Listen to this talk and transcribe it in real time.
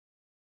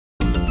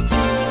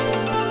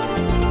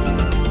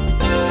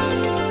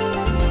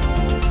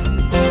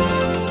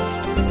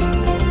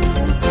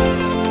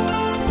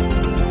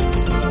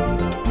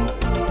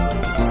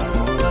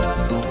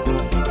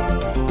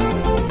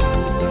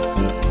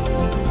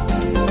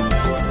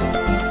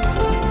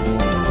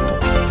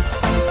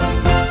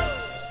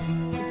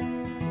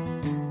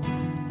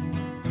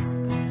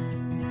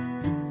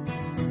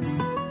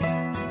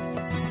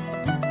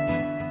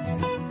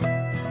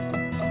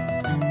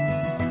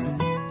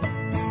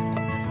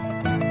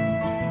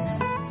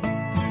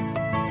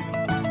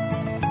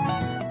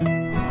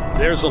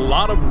There's a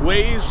lot of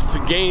ways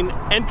to gain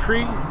entry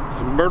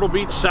to Myrtle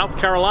Beach, South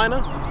Carolina.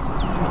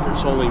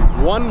 There's only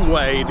one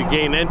way to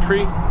gain entry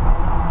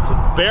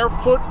to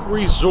Barefoot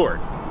Resort.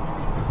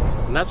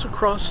 And that's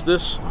across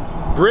this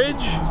bridge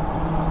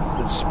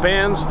that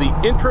spans the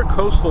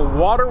Intracoastal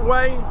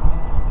Waterway.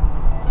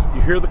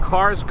 You hear the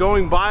cars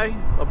going by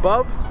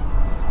above,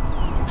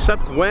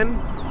 except when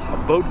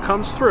a boat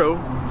comes through.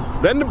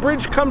 Then the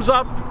bridge comes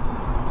up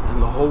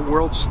and the whole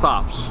world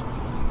stops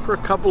for a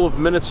couple of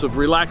minutes of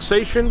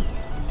relaxation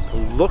to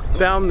look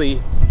down the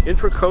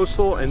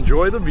Intracoastal,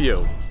 enjoy the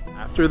view.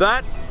 After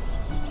that,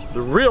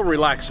 the real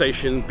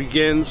relaxation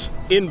begins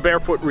in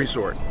Barefoot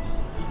Resort.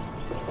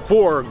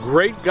 4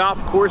 great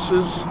golf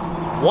courses,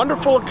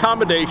 wonderful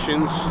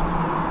accommodations,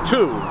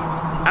 2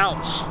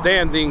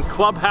 outstanding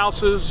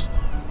clubhouses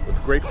with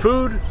great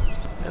food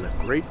and a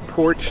great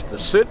porch to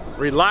sit,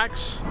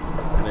 relax,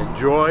 and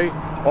enjoy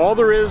all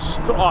there is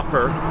to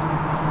offer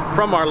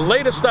from our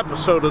latest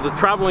episode of The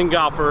Traveling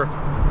Golfer,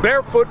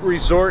 Barefoot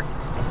Resort,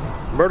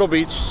 Myrtle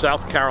Beach,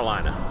 South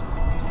Carolina.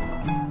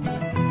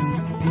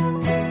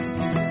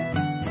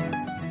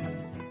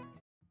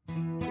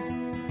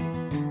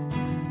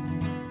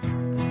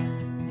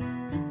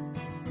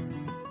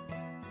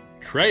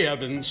 Trey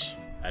Evans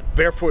at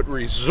Barefoot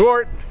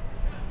Resort,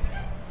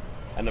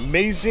 an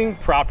amazing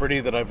property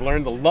that I've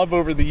learned to love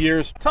over the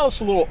years. Tell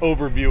us a little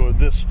overview of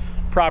this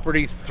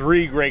property,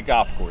 3 great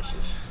golf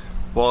courses.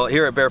 Well,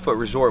 here at Barefoot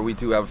Resort, we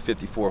do have a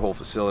 54-hole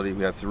facility.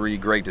 We have 3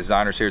 great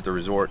designers here at the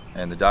resort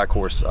and the die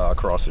course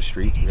across the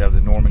street. We have the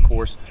Norman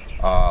course,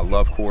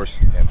 Love course,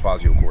 and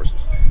Fazio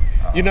courses.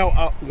 You know,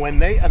 when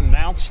they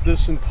announced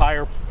this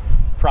entire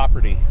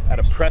property at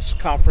a press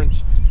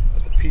conference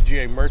at the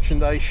PGA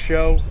Merchandise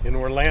Show in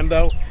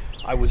Orlando,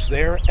 I was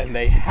there, and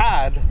they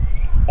had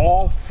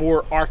all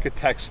 4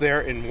 architects there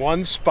in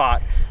one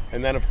spot.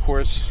 And then, of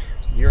course,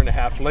 a year and a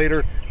half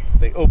later,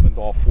 they opened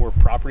all 4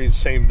 properties the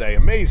same day.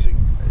 Amazing.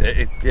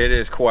 It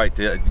is quite,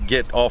 to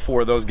get all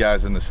 4 of those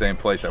guys in the same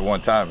place at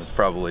one time is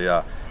probably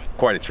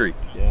quite a treat.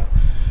 Yeah.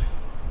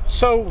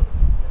 So,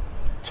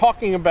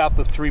 talking about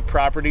the 3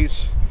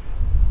 properties,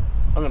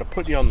 I'm going to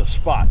put you on the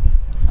spot.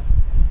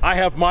 I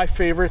have my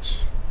favorites.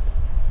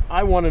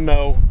 I want to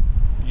know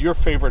your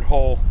favorite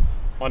hole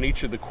on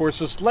each of the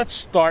courses. Let's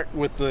start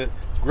with the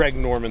Greg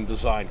Norman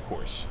design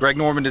course. Greg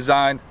Norman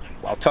design,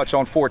 I'll touch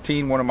on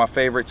 14, one of my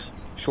favorites.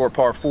 Short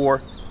par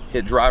 4,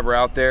 hit driver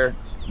out there,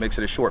 makes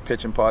it a short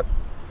pitch and putt,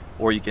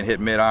 or you can hit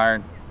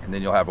mid-iron and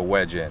then you'll have a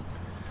wedge in.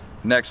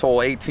 Next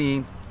hole,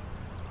 18,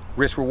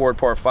 risk reward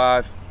par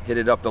 5, hit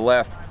it up the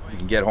left, you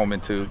can get home in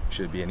 2,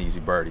 should be an easy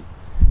birdie.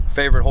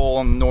 Favorite hole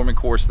on the Norman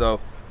course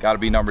though, got to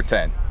be number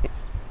 10.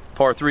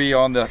 Par 3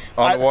 on the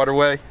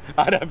waterway.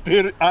 I'd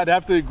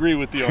have to agree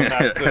with you on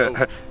that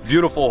too.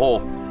 Beautiful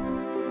hole.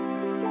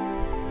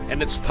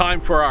 And it's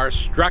time for our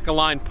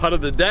Strack-A-Line putt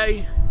of the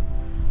day.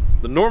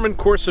 The Norman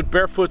course at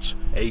Barefoot's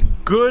a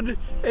good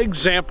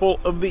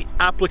example of the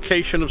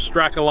application of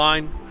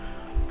Strack-A-Line.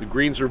 The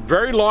greens are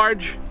very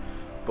large,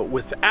 but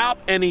without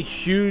any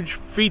huge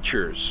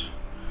features.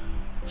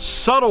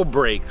 Subtle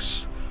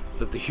breaks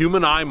that the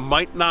human eye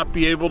might not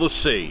be able to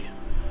see.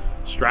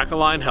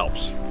 Strack-A-Line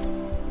helps.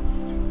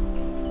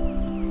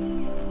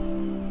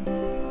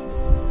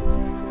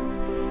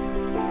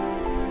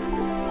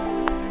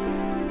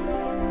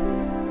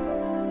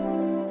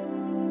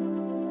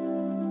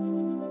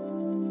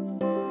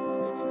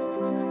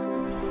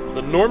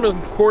 The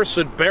Norman course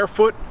at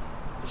Barefoot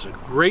is a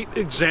great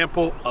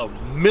example of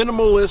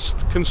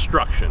minimalist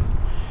construction.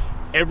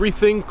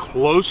 Everything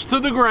close to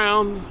the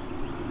ground,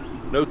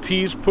 no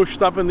tees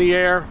pushed up in the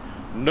air,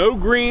 no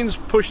greens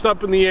pushed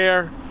up in the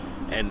air,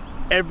 and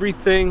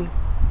everything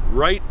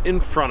right in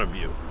front of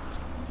you.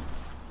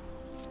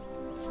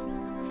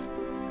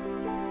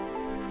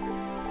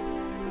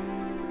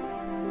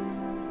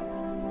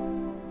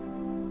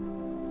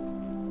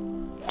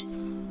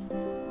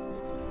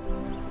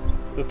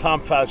 The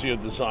Tom Fazio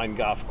design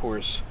golf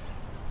course,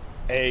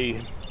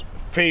 a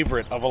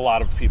favorite of a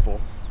lot of people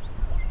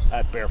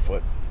at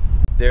Barefoot.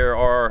 There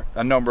are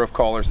a number of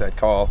callers that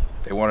call.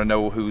 They want to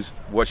know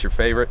what's your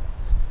favorite.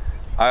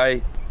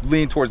 I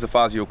lean towards the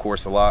Fazio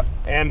course a lot.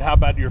 And how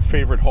about your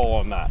favorite hole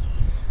on that?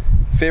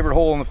 Favorite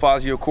hole on the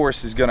Fazio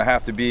course is going to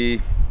have to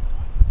be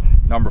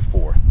number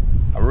 4.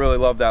 I really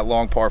love that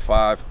long par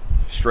 5,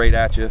 straight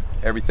at you.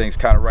 Everything's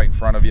kind of right in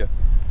front of you.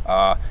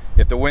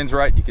 If the wind's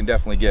right, you can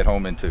definitely get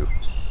home in 2.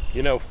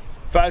 You know,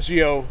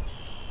 Fazio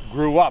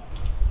grew up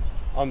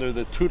under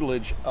the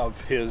tutelage of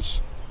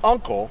his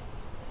uncle,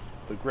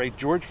 the great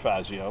George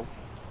Fazio,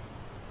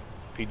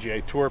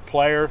 PGA Tour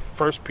player,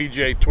 first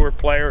PGA Tour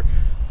player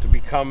to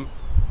become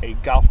a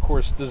golf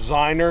course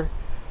designer.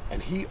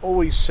 And he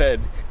always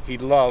said he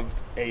loved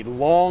a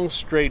long,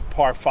 straight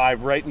par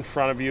 5 right in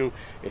front of you.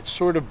 It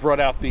sort of brought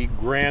out the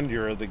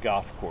grandeur of the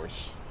golf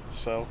course.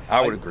 So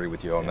I would agree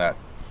with you on that.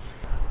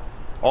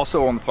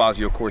 Also on the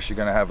Fazio course, you're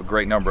going to have a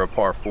great number of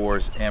par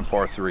 4s and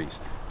par 3s.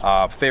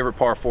 Favorite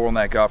par 4 on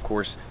that golf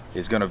course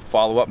is going to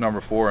follow up number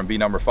 4 and be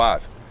number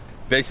 5.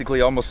 Basically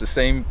almost the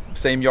same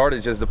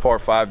yardage as the par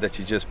 5 that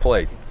you just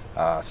played.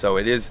 So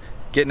it is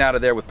getting out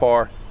of there with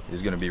par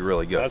is going to be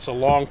really good. That's a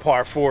long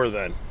par 4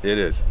 then. It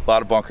is. A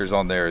lot of bunkers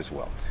on there as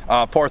well.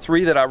 Par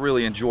 3 that I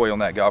really enjoy on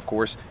that golf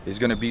course is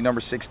going to be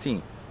number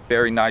 16.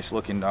 Very nice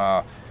looking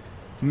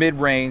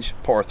mid-range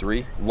par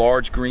 3,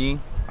 large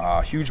green,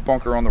 huge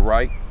bunker on the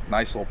right,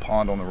 nice little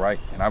pond on the right,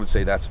 and I would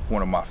say that's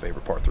one of my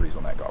favorite par 3s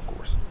on that golf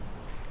course.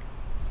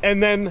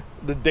 And then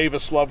the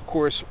Davis Love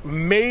course,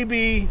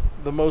 maybe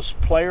the most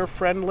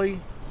player-friendly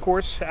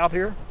course out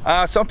here?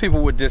 Some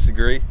people would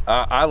disagree.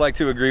 I like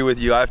to agree with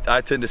you.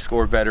 I tend to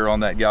score better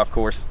on that golf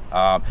course.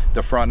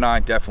 The front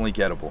 9 definitely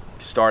gettable.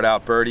 Start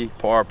out birdie,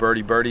 par,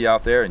 birdie, birdie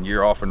out there, and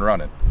you're off and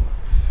running.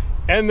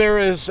 And there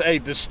is a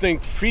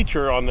distinct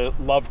feature on the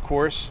Love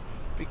course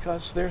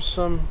because there's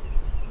some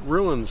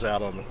ruins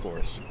out on the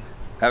course.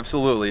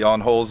 Absolutely.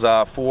 On holes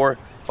 4,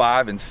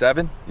 5, and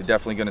 7, you're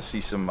definitely going to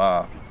see some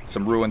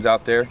ruins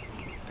out there.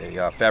 They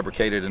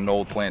fabricated an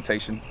old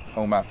plantation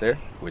home out there,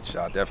 which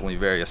definitely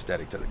very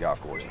aesthetic to the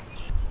golf course.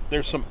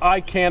 There's some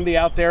eye candy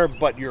out there,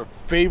 but your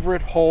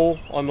favorite hole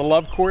on the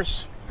Love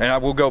course? And I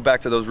will go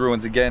back to those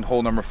ruins again.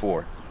 Hole number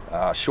 4,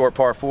 short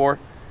par 4,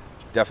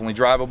 definitely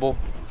drivable.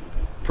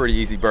 Pretty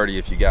easy birdie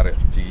if you got it,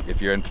 if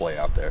you're in play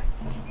out there.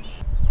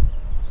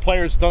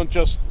 Players don't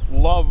just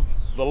love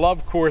the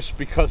Love course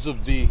because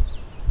of the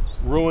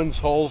ruins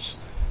holes.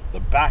 The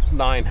back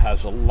 9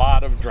 has a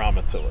lot of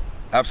drama to it.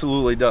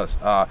 Absolutely does.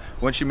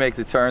 Once you make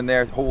the turn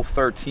there, hole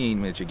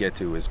 13 that you get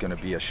to is going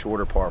to be a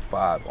shorter par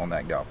 5 on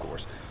that golf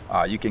course.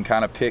 You can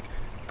kind of pick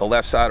the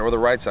left side or the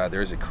right side.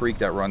 There's a creek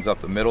that runs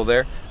up the middle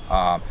there.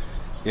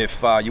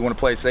 If you want to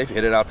play it safe,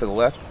 hit it out to the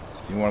left.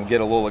 If you want to get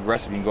a little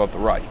aggressive, you can go up the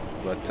right.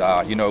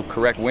 But you know,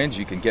 correct winds,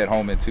 you can get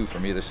home into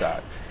from either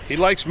side. He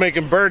likes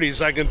making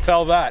birdies, I can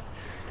tell that.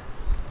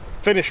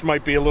 Finish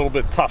might be a little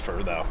bit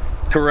tougher though.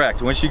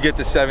 Correct. Once you get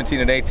to 17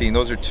 and 18,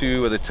 those are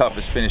 2 of the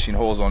toughest finishing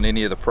holes on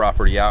any of the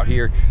property out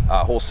here.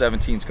 Hole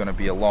 17 is going to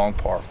be a long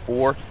par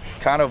 4,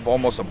 kind of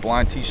almost a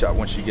blind tee shot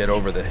once you get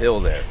over the hill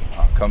there.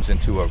 Comes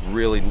into a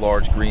really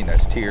large green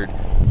that's tiered.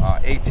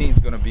 18 is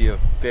going to be a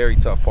very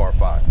tough par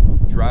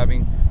 5.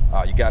 Driving,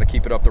 you got to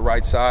keep it up the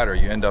right side, or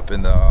you end up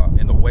in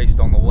the waist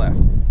on the left.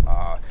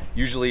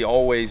 Usually,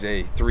 always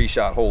a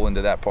 3-shot hole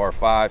into that par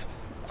 5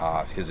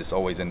 because it's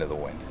always into the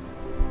wind.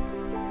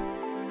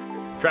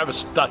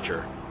 Travis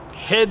Dutcher,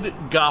 head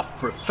golf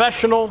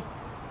professional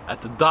at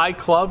the Dye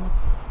Club,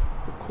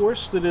 a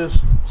course that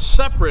is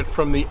separate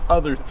from the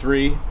other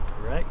 3.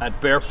 Correct. At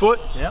Barefoot.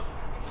 Yep.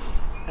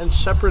 And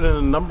separate in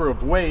a number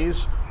of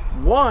ways.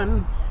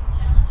 One,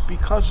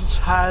 because it's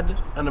had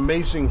an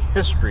amazing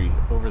history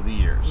over the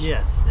years.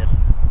 Yes.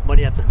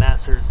 Money After the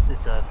Masters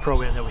is a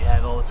program that we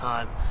have all the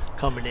time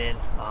coming in.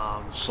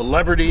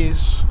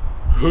 Celebrities,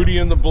 Hootie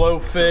and the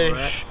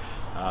Blowfish,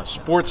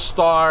 sports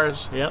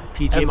stars. Yep.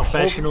 PGA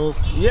professionals.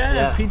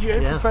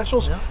 PGA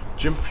professionals. Yeah.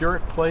 Jim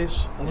Furyk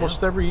plays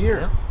almost every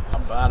year. How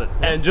about it?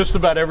 And just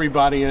about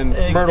everybody in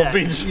Myrtle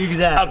Beach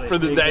out for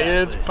the day.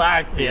 It's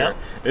packed here.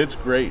 It's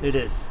great. It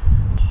is.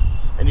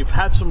 And you've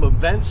had some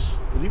events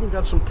that even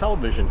got some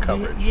television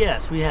coverage.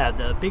 Yes, we had.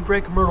 The Big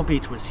Break of Myrtle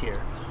Beach was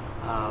here.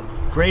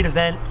 Great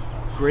event,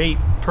 great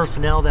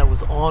personnel that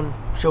was on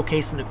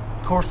showcasing the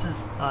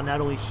courses, not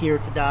only here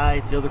to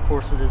Dye, the other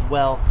courses as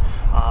well.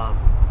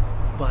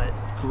 But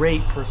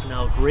great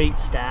personnel, great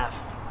staff,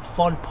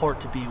 fun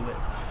part to be with.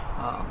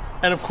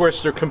 And of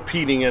course they're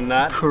competing in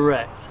that.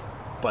 Correct.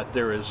 But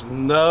there is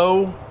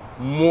no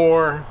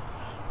more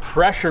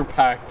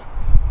pressure-packed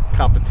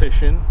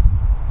competition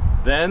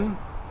than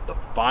the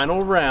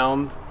final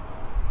round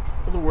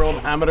of the World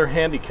Amateur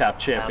Handicap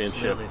Championship.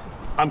 Absolutely.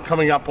 I'm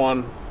coming up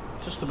on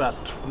just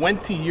about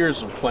 20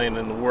 years of playing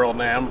in the World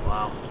Am.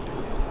 Wow.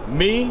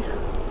 Me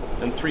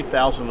and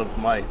 3,000 of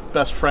my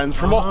best friends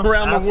from all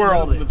around the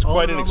world. It's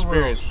quite an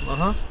experience.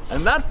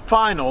 And that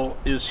final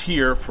is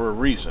here for a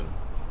reason.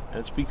 And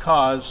it's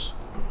because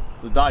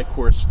the Dye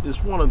course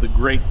is one of the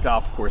great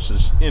golf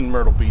courses in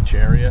Myrtle Beach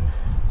area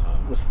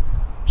with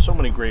so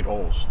many great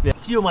holes. Yeah.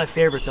 A few of my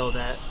favorite though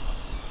that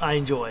I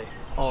enjoy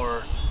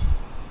are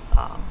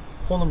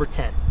hole number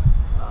 10.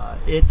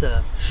 It's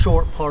a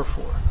short par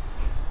 4.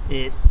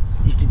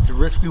 It's a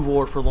risk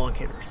reward for long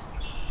hitters.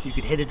 You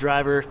could hit a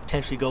driver,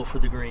 potentially go for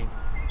the green.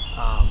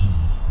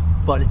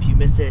 But if you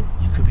miss it,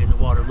 you could be in the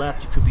water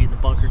left, you could be in the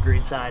bunker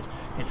green side.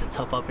 It's a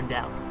tough up and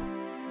down.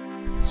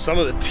 Some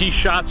of the tee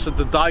shots at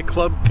the Dye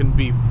Club can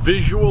be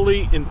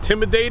visually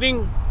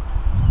intimidating.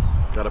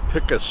 Got to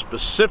pick a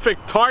specific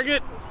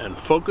target and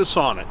focus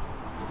on it.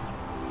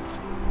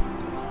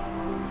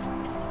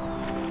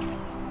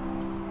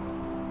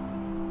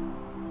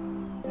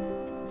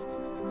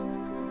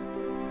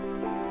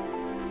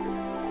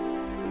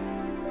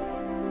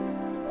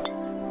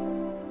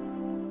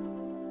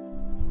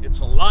 It's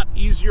a lot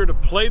easier to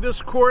play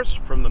this course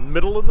from the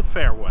middle of the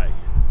fairway.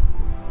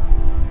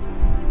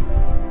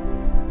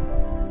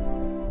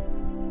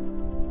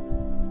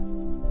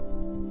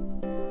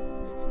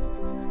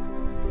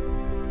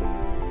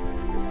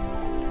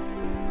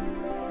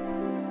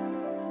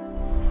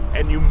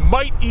 And you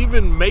might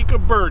even make a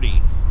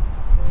birdie.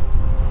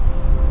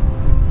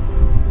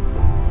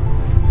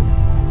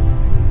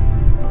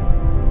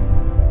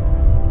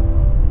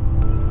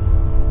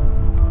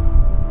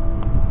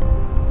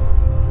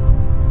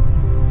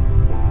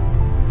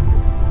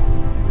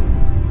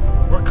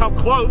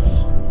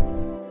 close.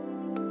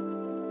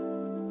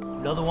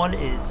 Another one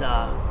is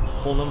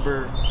hole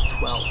number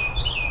 12.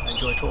 I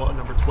enjoy hole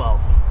number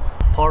 12.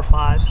 Par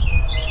 5.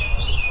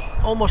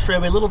 Almost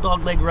straightaway, little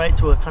dog leg right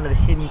to a kind of a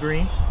hidden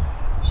green.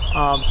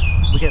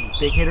 We get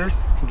big hitters,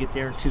 can get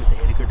there in 2 if they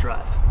hit a good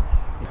drive.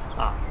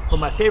 But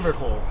my favorite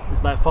hole is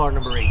by far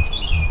number 18.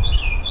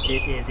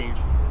 It is a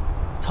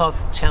tough,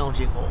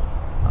 challenging hole.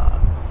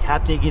 You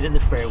have to get in the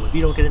fairway. If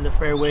you don't get in the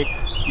fairway,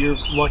 you're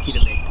lucky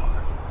to make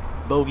par,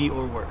 bogey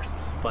or worse.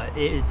 But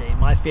it is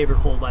my favorite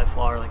hole by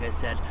far. Like I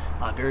said,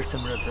 very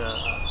similar to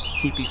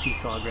TPC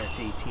Sawgrass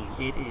 18.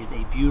 It is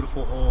a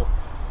beautiful hole,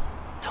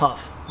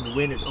 tough. The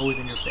wind is always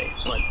in your face,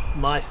 but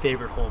my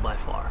favorite hole by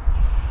far.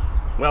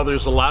 Well,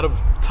 there's a lot of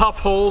tough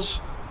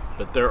holes,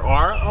 but there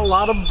are a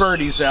lot of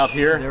birdies out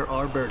here. There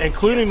are birdies,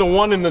 including yes. the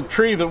one in the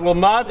tree that will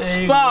not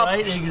stop.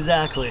 Right,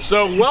 exactly.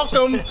 So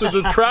welcome to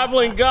the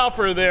traveling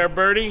golfer there,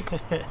 birdie.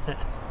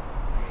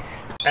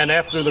 And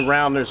after the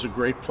round, there's a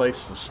great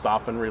place to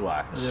stop and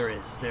relax. There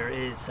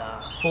is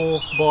a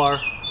full bar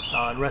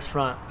and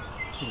restaurant.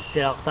 You can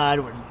sit outside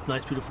on a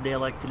nice, beautiful day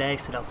like today.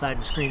 Sit outside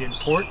and screen in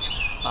porch,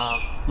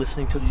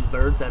 listening to these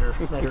birds that are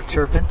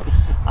chirping.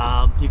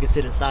 You can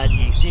sit inside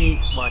the AC,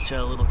 watch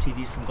a little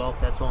TV, some golf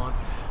that's on,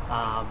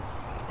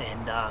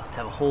 and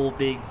have a whole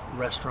big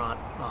restaurant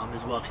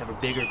as well. If you have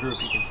a bigger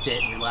group, you can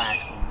sit and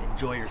relax and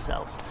enjoy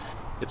yourselves.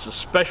 It's a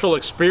special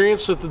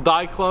experience at the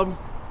Dive Club.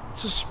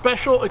 It's a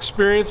special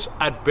experience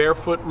at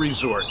Barefoot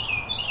Resort,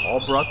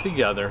 all brought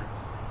together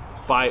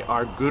by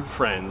our good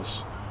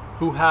friends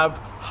who have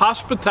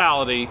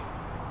hospitality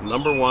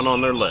 #1 on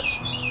their list.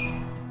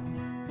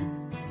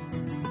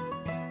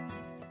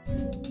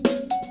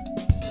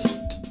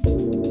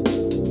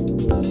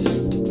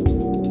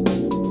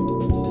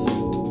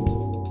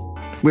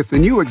 With the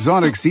new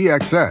Exotics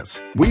EXS,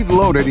 we've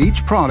loaded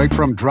each product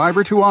from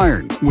driver to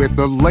iron with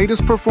the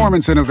latest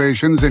performance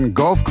innovations in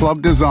golf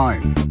club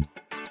design.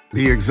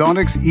 The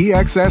Exotics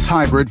EXS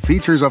Hybrid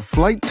features a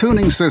flight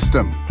tuning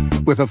system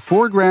with a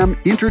 4-gram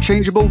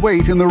interchangeable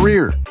weight in the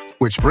rear,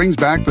 which brings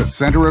back the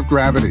center of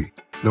gravity.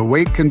 The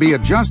weight can be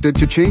adjusted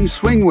to change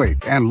swing weight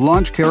and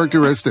launch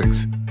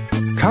characteristics.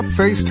 Cup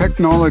face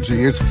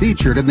technology is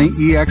featured in the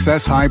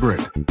EXS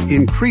Hybrid,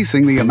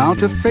 increasing the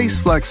amount of face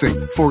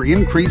flexing for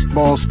increased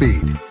ball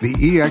speed. The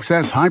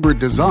EXS Hybrid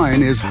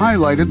design is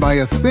highlighted by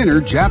a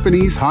thinner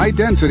Japanese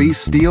high-density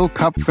steel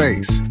cup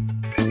face.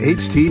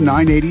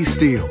 HT980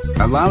 steel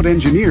allowed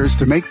engineers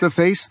to make the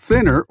face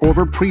thinner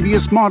over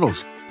previous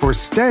models for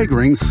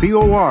staggering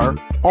COR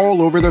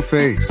all over the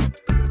face.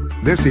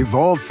 This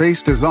evolved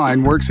face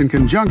design works in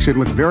conjunction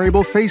with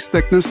variable face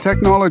thickness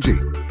technology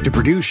to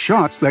produce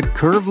shots that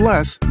curve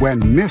less when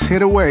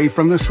mishit away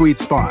from the sweet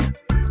spot.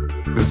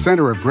 The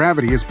center of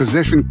gravity is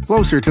positioned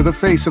closer to the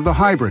face of the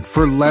hybrid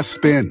for less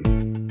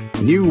spin.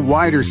 New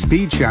wider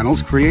speed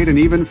channels create an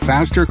even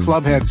faster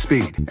clubhead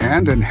speed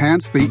and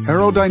enhance the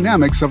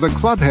aerodynamics of the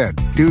clubhead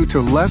due to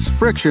less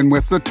friction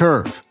with the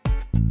turf.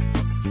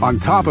 On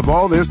top of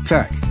all this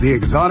tech, the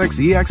Exotics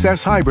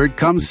EXS Hybrid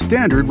comes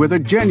standard with a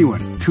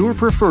genuine,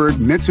 tour-preferred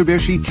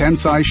Mitsubishi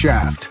Tensai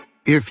shaft.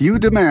 If you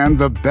demand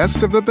the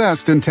best of the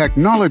best in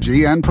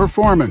technology and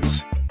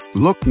performance,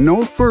 look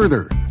no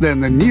further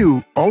than the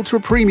new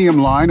ultra-premium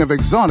line of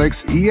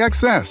Exotics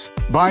EXS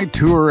by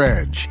Tour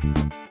Edge.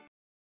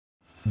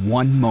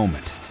 One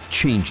moment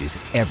changes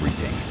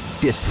everything.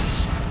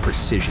 Distance,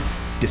 precision,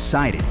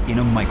 decided in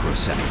a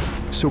microsecond.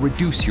 So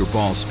reduce your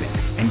ball spin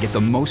and get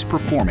the most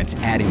performance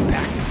at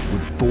impact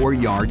with 4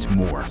 yards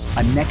more.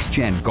 A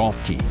next-gen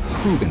golf tee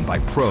proven by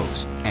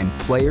pros and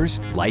players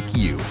like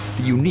you.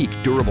 The unique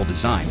durable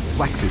design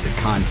flexes at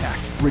contact,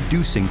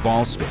 reducing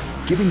ball spin,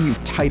 giving you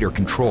tighter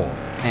control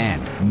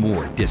and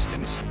more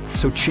distance.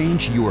 So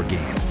change your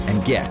game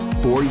and get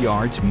 4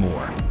 yards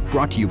more.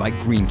 Brought to you by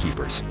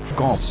Greenkeepers.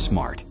 Golf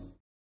Smart.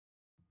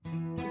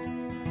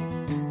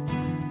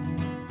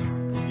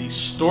 The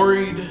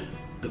storied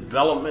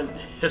development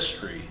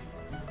history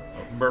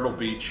of Myrtle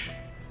Beach.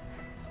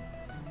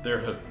 There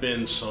have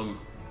been some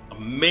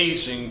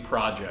amazing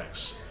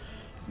projects,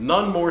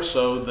 none more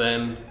so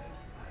than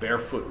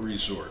Barefoot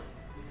Resort.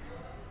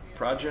 A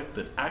project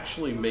that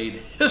actually made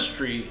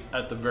history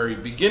at the very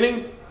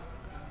beginning.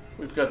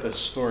 We've got the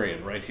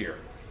historian right here.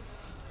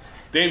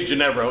 Dave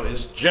Ginevro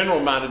is general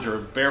manager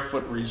of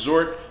Barefoot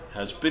Resort,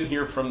 has been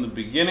here from the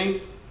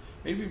beginning,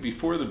 maybe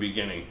before the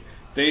beginning.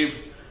 Dave,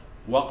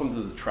 welcome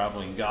to the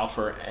Traveling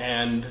Golfer,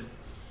 and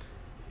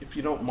if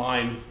you don't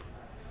mind,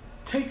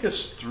 take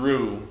us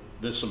through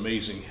this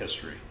amazing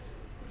history.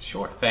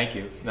 Sure, thank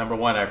you. Number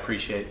one, I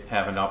appreciate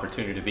having the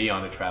opportunity to be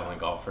on the Traveling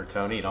Golfer,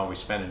 Tony, and always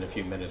spending a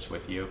few minutes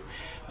with you.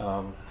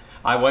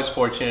 I was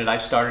fortunate. I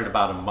started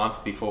about a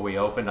month before we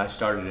opened. I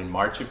started in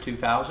March of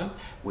 2000.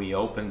 We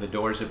opened the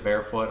doors at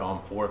Barefoot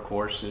on 4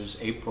 courses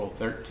April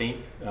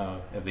 13th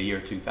of the year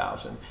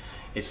 2000.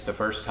 It's the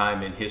first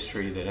time in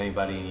history that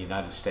anybody in the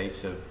United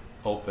States have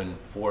opened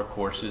 4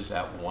 courses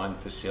at one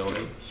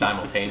facility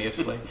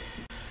simultaneously.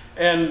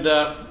 And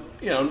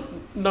you know,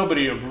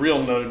 nobody of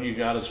real note you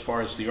got as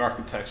far as the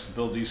architects to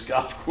build these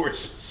golf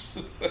courses.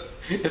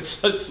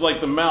 It's like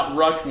the Mount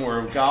Rushmore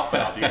of golf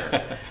out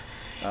here.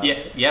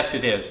 Yeah, yes,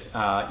 it is.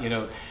 You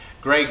know,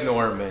 Greg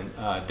Norman,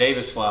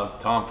 Davis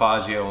Love, Tom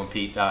Fazio, and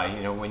Pete Dye.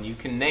 You know, when you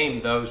can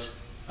name those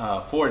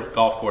 4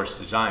 golf course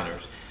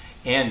designers,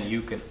 and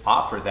you can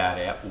offer that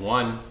at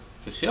one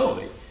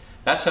facility,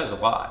 that says a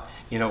lot.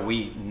 You know,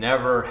 we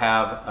never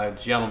have a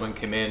gentleman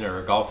come in or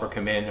a golfer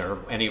come in or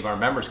any of our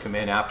members come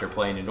in after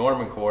playing a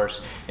Norman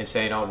course and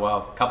saying, oh,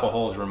 well, a couple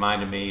holes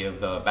reminded me of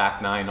the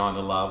back 9 on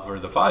the Love or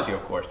the Fazio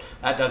course.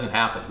 That doesn't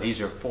happen.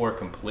 These are 4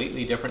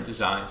 completely different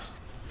designs.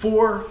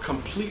 4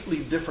 completely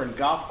different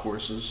golf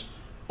courses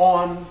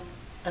on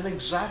an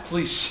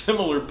exactly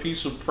similar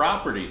piece of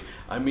property.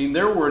 I mean,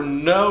 there were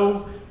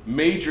no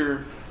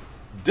major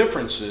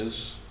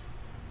differences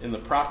in the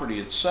property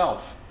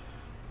itself,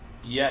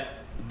 yet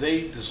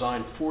they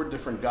designed 4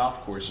 different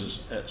golf courses,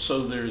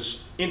 so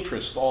there's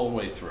interest all the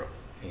way through.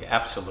 Yeah,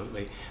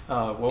 absolutely.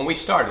 When we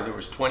started, there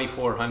was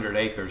 2,400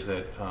 acres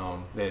that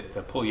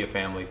the Puglia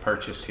family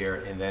purchased here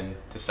and then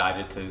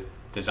decided to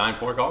design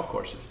 4 golf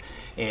courses.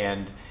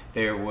 And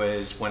there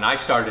was, when I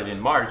started in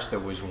March, there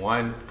was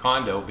 1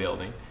 condo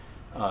building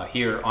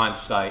here on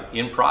site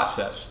in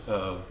process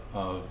of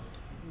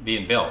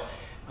being built.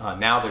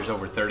 Now there's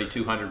over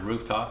 3,200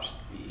 rooftops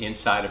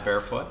inside of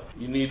Barefoot.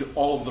 You need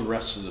all of the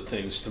rest of the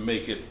things to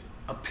make it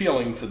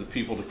appealing to the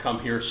people to come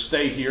here,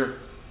 stay here,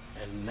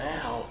 and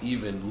now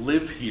even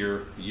live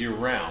here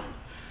year-round.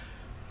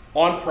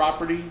 On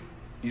property,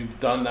 you've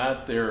done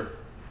that. There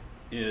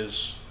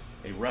is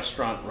a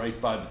restaurant right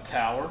by the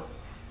tower.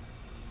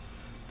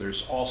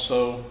 There's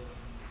also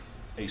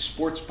a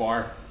sports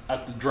bar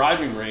at the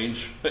driving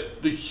range,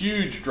 the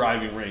huge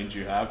driving range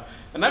you have,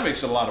 and that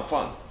makes it a lot of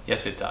fun.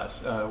 Yes, it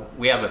does.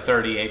 We have a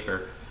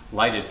 30-acre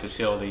lighted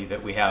facility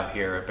that we have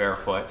here at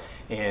Barefoot,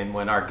 and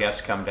when our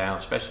guests come down,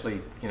 especially,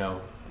 you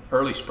know,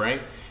 early spring,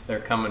 they're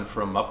coming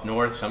from up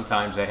north.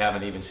 Sometimes they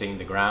haven't even seen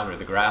the ground or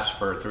the grass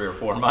for 3 or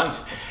 4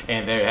 months,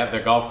 and they have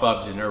their golf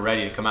clubs and they're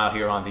ready to come out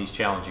here on these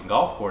challenging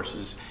golf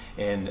courses.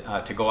 And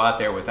to go out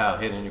there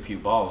without hitting a few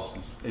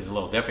balls is a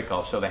little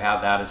difficult. So they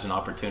have that as an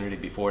opportunity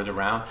before the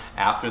round,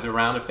 after the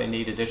round if they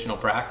need additional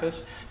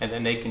practice, and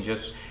then they can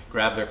just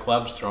grab their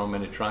clubs, throw them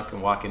in the trunk,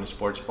 and walk in the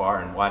sports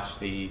bar and watch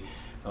the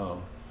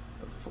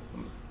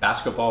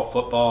basketball,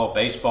 football,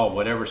 baseball,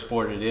 whatever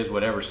sport it is,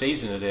 whatever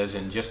season it is,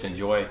 and just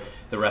enjoy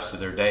the rest of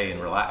their day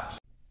and relax.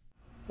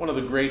 One of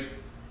the great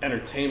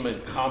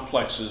entertainment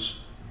complexes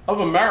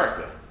of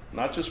America,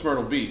 not just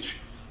Myrtle Beach,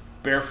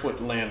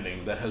 Barefoot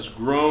Landing, that has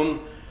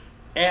grown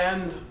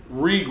and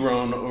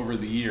regrown over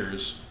the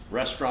years.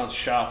 Restaurants,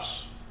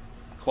 shops,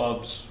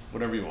 clubs,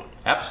 whatever you want.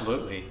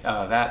 Absolutely.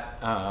 That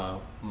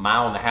 1.5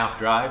 mile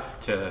drive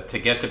to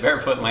get to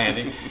Barefoot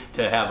Landing,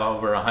 to have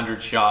over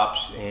 100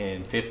 shops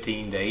and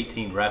 15 to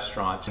 18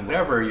 restaurants, and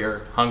whatever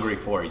you're hungry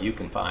for, you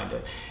can find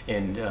it.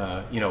 And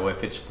you know,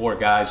 if it's 4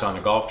 guys on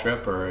a golf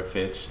trip or if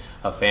it's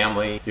a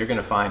family, you're going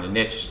to find a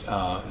niche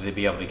to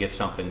be able to get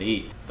something to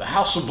eat. The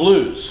House of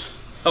Blues,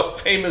 a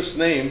famous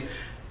name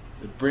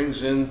that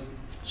brings in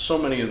so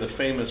many of the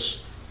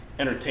famous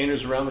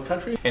entertainers around the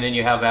country. And then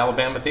you have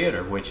Alabama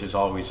Theater, which is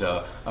always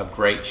a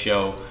great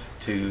show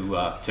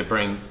to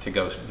bring to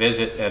go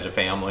visit as a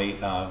family,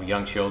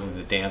 young children,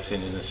 the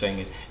dancing and the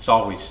singing. It's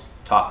always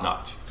top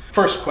notch.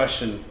 First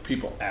question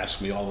people ask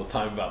me all the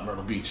time about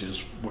Myrtle Beach is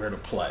where to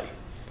play,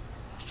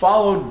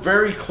 followed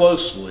very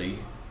closely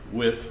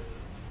with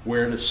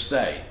where to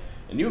stay.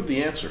 And you have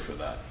the answer for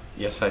that.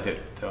 Yes, I do,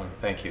 Tony.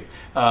 Thank you.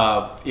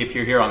 If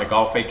you're here on a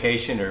golf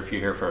vacation or if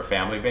you're here for a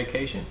family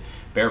vacation,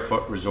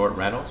 Barefoot Resort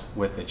Rentals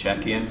with the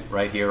check-in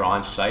right here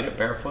on site at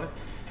Barefoot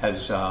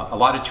has a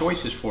lot of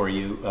choices for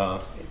you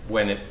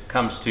when it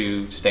comes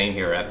to staying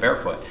here at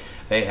Barefoot.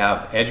 They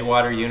have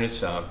Edgewater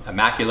units,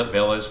 immaculate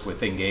villas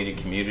within gated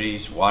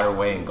communities,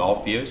 waterway and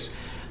golf views.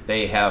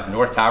 They have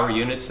North Tower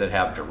units that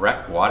have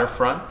direct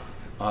waterfront,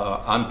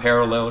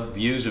 unparalleled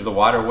views of the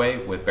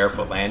waterway with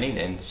Barefoot Landing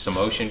and some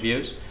ocean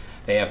views.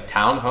 They have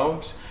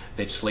townhomes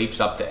that sleeps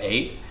up to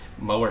 8,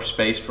 more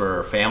space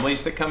for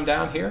families that come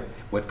down here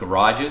with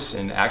garages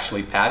and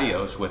actually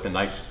patios with a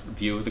nice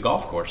view of the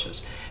golf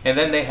courses. And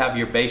then they have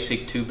your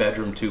basic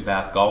 2-bedroom,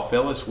 2-bath golf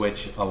villas,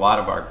 which a lot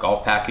of our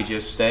golf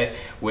packages stay,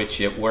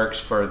 which it works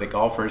for the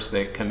golfers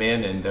that come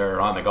in and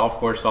they're on the golf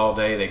course all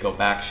day, they go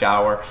back,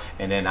 shower,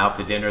 and then out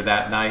to dinner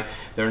that night.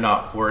 They're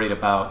not worried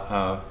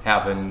about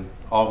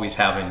always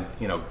having,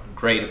 you know,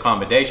 great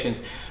accommodations,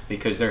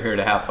 because they're here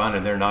to have fun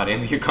and they're not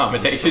in the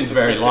accommodations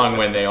very long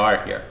when they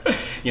are here.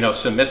 You know,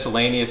 some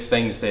miscellaneous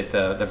things that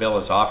the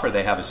villas offer.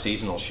 They have a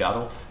seasonal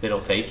shuttle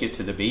that'll take you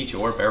to the beach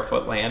or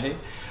Barefoot Landing,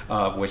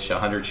 which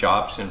 100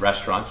 shops and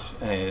restaurants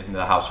in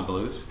the House of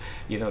Blues.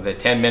 You know, the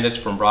 10 minutes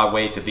from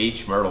Broadway to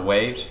beach, Myrtle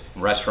Waves,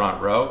 Restaurant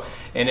Row,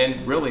 and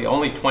then really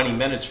only 20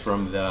 minutes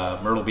from the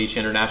Myrtle Beach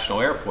International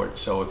Airport.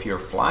 So if you're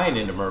flying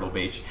into Myrtle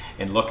Beach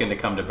and looking to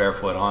come to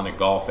Barefoot on a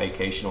golf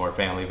vacation or a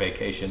family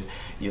vacation,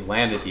 you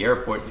land at the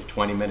airport, your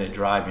 20-minute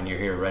drive, and you're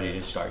here ready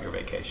to start your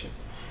vacation.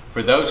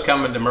 For those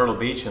coming to Myrtle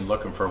Beach and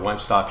looking for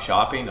one-stop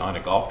shopping on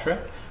a golf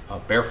trip,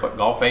 Barefoot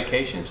Golf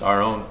Vacations,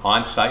 our own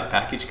on-site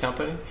package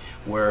company,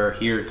 we're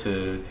here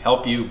to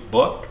help you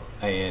book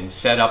and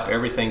set up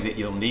everything that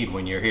you'll need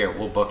when you're here.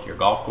 We'll book your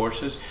golf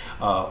courses,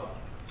 4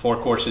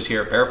 courses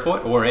here at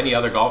Barefoot or any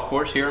other golf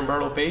course here in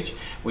Myrtle Beach.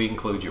 We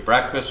include your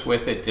breakfast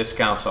with it,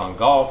 discounts on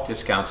golf,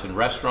 discounts in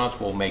restaurants.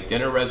 We'll make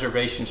dinner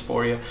reservations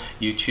for you.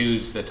 You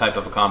choose the type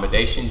of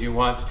accommodations you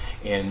want,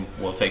 and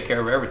we'll take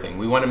care of everything.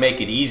 We want to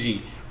make it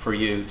easy for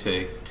you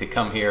to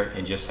come here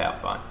and just have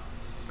fun.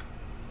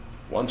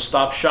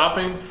 One-stop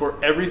shopping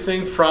for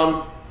everything from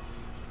a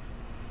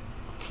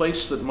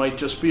place that might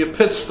just be a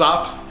pit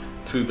stop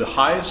to the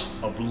highest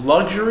of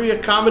luxury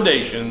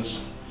accommodations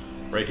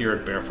right here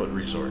at Barefoot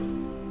Resort.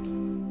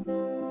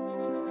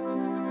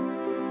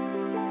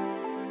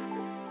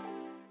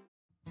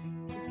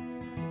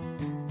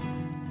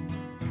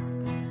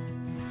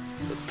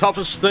 The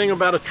toughest thing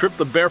about a trip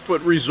to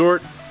Barefoot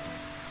Resort,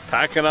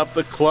 packing up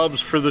the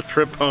clubs for the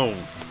trip home.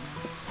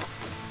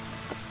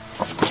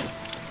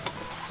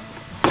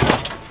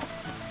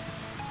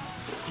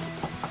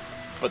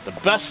 But the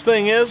best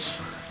thing is,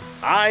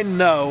 I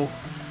know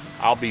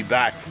I'll be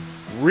back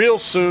real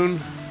soon.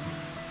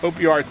 Hope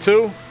you are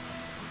too.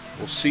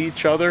 We'll see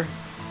each other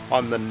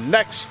on the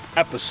next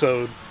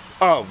episode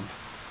of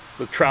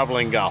The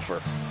Traveling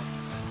Golfer.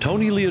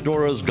 Tony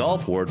Leodora's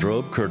golf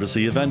wardrobe,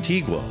 courtesy of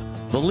Antigua,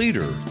 the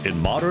leader in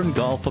modern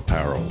golf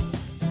apparel.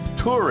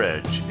 Tour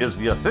Edge is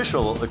the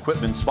official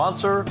equipment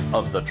sponsor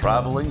of The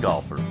Traveling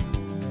Golfer.